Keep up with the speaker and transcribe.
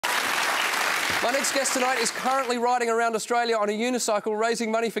My next guest tonight is currently riding around Australia on a unicycle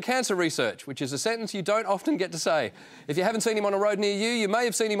raising money for cancer research, which is a sentence you don't often get to say. If you haven't seen him on a road near you, you may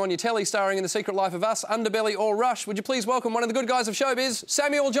have seen him on your telly starring in The Secret Life of Us, Underbelly or Rush. Would you please welcome one of the good guys of showbiz,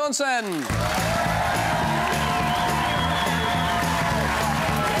 Samuel Johnson.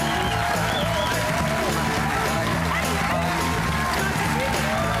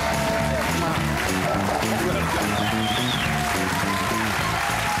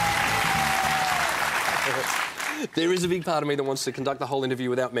 There is a big part of me that wants to conduct the whole interview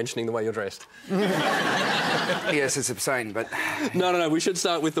without mentioning the way you're dressed. Yes, it's obscene, but... No, we should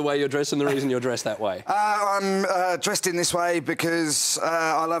start with the way you're dressed and the reason you're dressed that way. I'm dressed in this way because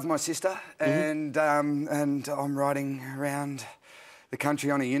I love my sister and I'm riding around the country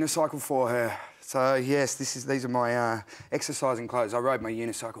on a unicycle for her. So, yes, these are my exercising clothes. I rode my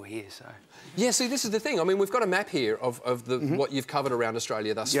unicycle here, so... Yeah, see, this is the thing. I mean, we've got a map here of what you've covered around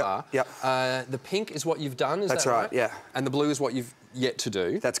Australia thus far. Yep. The pink is what you've done, is That's that right? right, yeah. And the blue is what you've yet to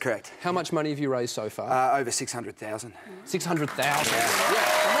do. That's correct. How much money have you raised so far? Over 600,000. 600,000?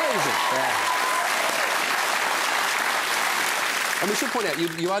 Yeah, amazing. Yeah. And we should point out,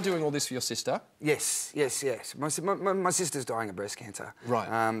 you are doing all this for your sister. Yes. My sister's dying of breast cancer. Right.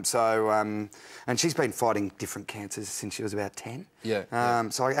 And she's been fighting different cancers since she was about 10. Yeah.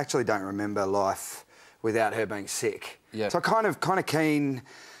 So I actually don't remember life without her being sick. Yeah. So I'm kind of keen,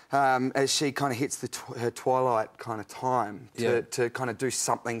 as she kind of hits her twilight kind of time, to kind of do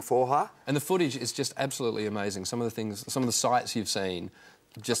something for her. And the footage is just absolutely amazing. Some of the sights you've seen,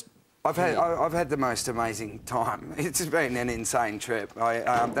 just... I've had the most amazing time. It's been an insane trip.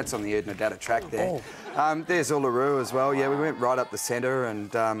 That's on the Erdnadata track there. There's Uluru as well. Yeah, we went right up the centre,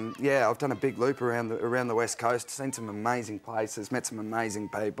 and yeah, I've done a big loop around the west coast. Seen some amazing places, met some amazing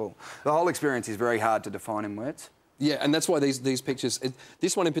people. The whole experience is very hard to define in words. Yeah, and that's why these pictures,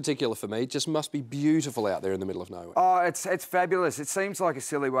 this one in particular for me, just must be beautiful out there in the middle of nowhere. Oh, it's fabulous. It seems like a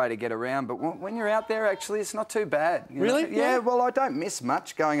silly way to get around, but when you're out there, actually, it's not too bad. Really? Yeah, well, I don't miss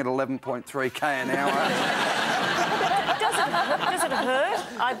much going at 11.3k an hour. Does it hurt?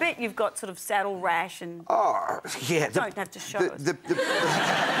 I bet you've got sort of saddle rash and... Oh, yeah. Don't have to show us.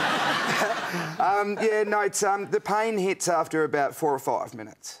 Yeah, no, it's the pain hits after about 4 or 5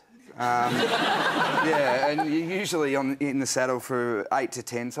 minutes. Yeah, and you're usually in the saddle for 8 to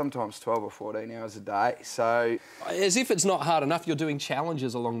 10, sometimes 12 or 14 hours a day, so... As if it's not hard enough, you're doing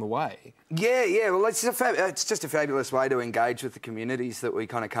challenges along the way. Yeah, well, it's just a fabulous way to engage with the communities that we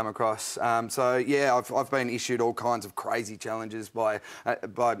kind of come across. So, yeah, I've been issued all kinds of crazy challenges by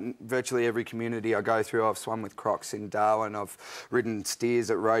virtually every community I go through. I've swum with crocs in Darwin, I've ridden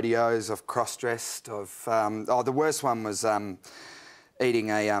steers at rodeos, I've cross-dressed, the worst one was...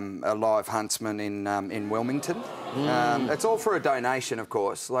 eating a live huntsman in Wilmington. It's all for a donation, of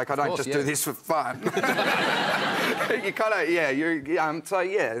course. Like, I don't just do this for fun. You kind of, so,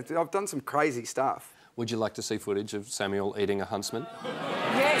 yeah, I've done some crazy stuff. Would you like to see footage of Samuel eating a huntsman?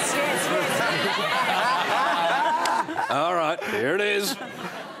 Yes. All right, here it is.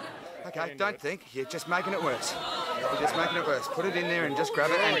 OK, don't think. You're just making it worse. You're just making it worse. Put it in there and just grab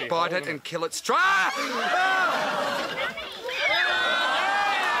it and bite it and kill it straight.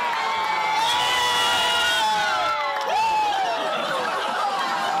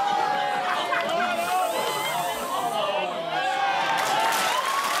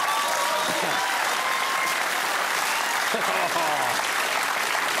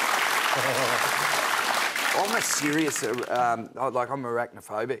 I'm a serious, like, I'm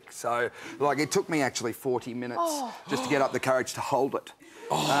arachnophobic, so, like, it took me actually 40 minutes just to get up the courage to hold it.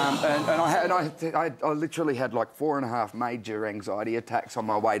 I literally had like 4.5 major anxiety attacks on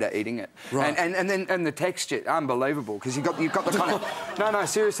my way to eating it. Right. And the texture, unbelievable, because you've got the kind of... No,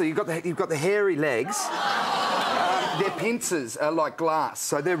 seriously, you've got the hairy legs. Their pincers are like glass,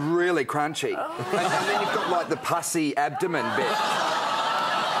 so they're really crunchy. And then you've got, like, the pussy abdomen bit.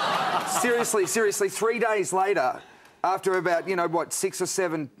 Seriously, 3 days later, after about, 6 or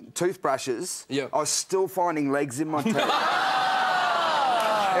 7 toothbrushes, I was still finding legs in my teeth.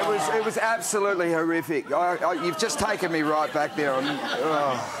 It was absolutely horrific. You've just taken me right back there.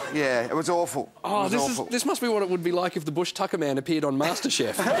 Yeah, it was awful. This must be what it would be like if the Bush Tucker Man appeared on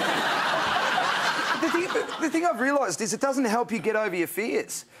MasterChef. the thing I've realised is it doesn't help you get over your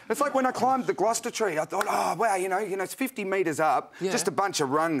fears. It's like when I climbed the Gloucester tree, I thought, oh, wow, you know, it's 50 metres up, just a bunch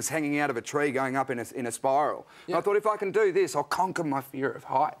of rungs hanging out of a tree going up in a spiral. Yeah. I thought, if I can do this, I'll conquer my fear of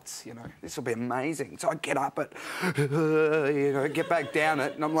heights, you know. This will be amazing. So I get up it, you know, get back down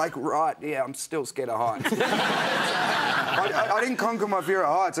it, and I'm like, right, yeah, I'm still scared of heights. I didn't conquer my fear of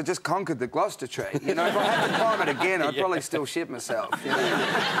heights, I just conquered the Gloucester tree. You know, if I had to climb it again, I'd probably still shit myself. You know?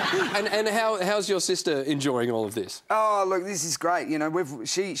 And how's your sister enjoying all of this? Oh, look, this is great. You know,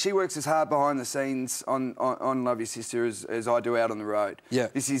 she works as hard behind the scenes on Love Your Sister as I do out on the road. Yeah.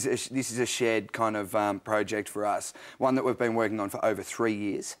 This is a shared kind of project for us, one that we've been working on for over 3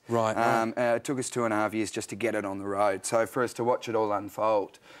 years. Right. It took us 2.5 years just to get it on the road. So for us to watch it all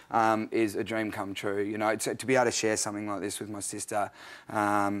unfold is a dream come true. You know, to be able to share something like this with my sister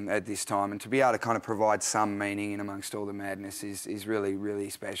at this time, and to be able to kind of provide some meaning in amongst all the madness is really, really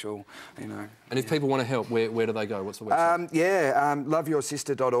special, you know. And if people want to help, where do they go? What's the website?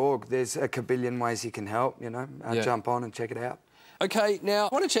 Loveyoursista.org. There's a kabillion ways you can help, you know. Jump on and check it out. OK, now, I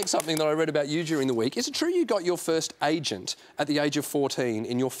want to check something that I read about you during the week. Is it true you got your first agent at the age of 14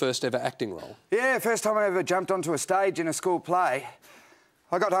 in your first ever acting role? Yeah, first time I ever jumped onto a stage in a school play.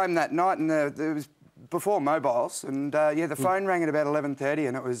 I got home that night and it was before mobiles, and yeah, the phone rang at about 11:30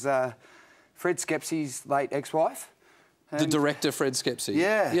 and it was Fred Skepsi's late ex-wife. The director, Fred Skepsi?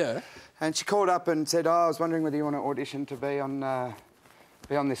 Yeah. Yeah. And she called up and said, oh, I was wondering whether you want to audition to be on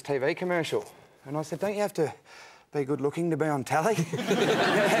this TV commercial. And I said, don't you have to be good-looking to be on telly?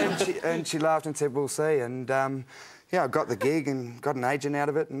 and she laughed and said, we'll see. And, yeah, I got the gig and got an agent out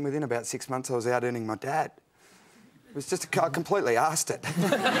of it, and within about 6 months I was out earning my dad. It was just, I completely asked it.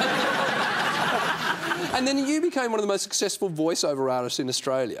 And then you became one of the most successful voiceover artists in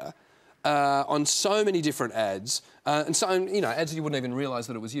Australia on so many different ads, and so, you know, ads you wouldn't even realise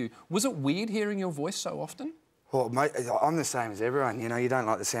that it was you. Was it weird hearing your voice so often? Well, mate, I'm the same as everyone, you know, you don't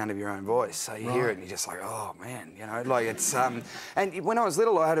like the sound of your own voice, so you hear it and you're just like, oh, man, you know, like it's... And when I was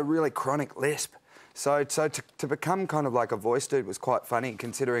little, I had a really chronic lisp. So to become kind of like a voice dude was quite funny,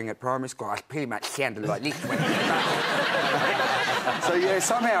 considering at primary school I pretty much sounded like this. So, yeah,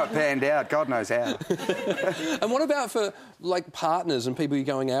 somehow it panned out, God knows how. And what about for, like, partners and people you're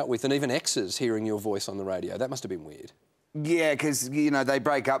going out with, and even exes hearing your voice on the radio? That must have been weird. Yeah, because, you know, they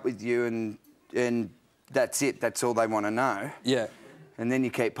break up with you and that's it, that's all they want to know. Yeah. And then you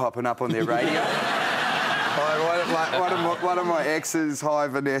keep popping up on their radio. One of my exes, hi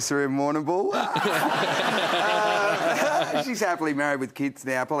Vanessa in Warrnambool. She's happily married with kids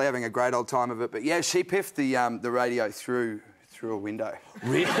now, probably having a great old time of it. But yeah, she piffed the radio through a window.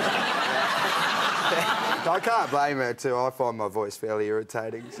 Really? I can't blame her too. I find my voice fairly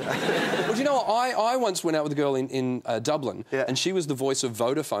irritating. So. Well, do you know what? I once went out with a girl in Dublin, and she was the voice of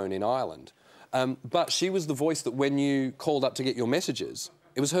Vodafone in Ireland. But she was the voice that when you called up to get your messages,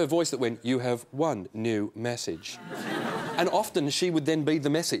 it was her voice that went, you have one new message. And often she would then be the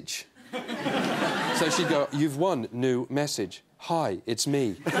message. So she'd go, you've one new message. Hi, it's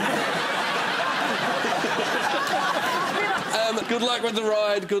me. Good luck with the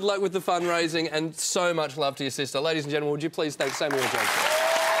ride, good luck with the fundraising, and so much love to your sister. Ladies and gentlemen, would you please thank Samuel Johnson.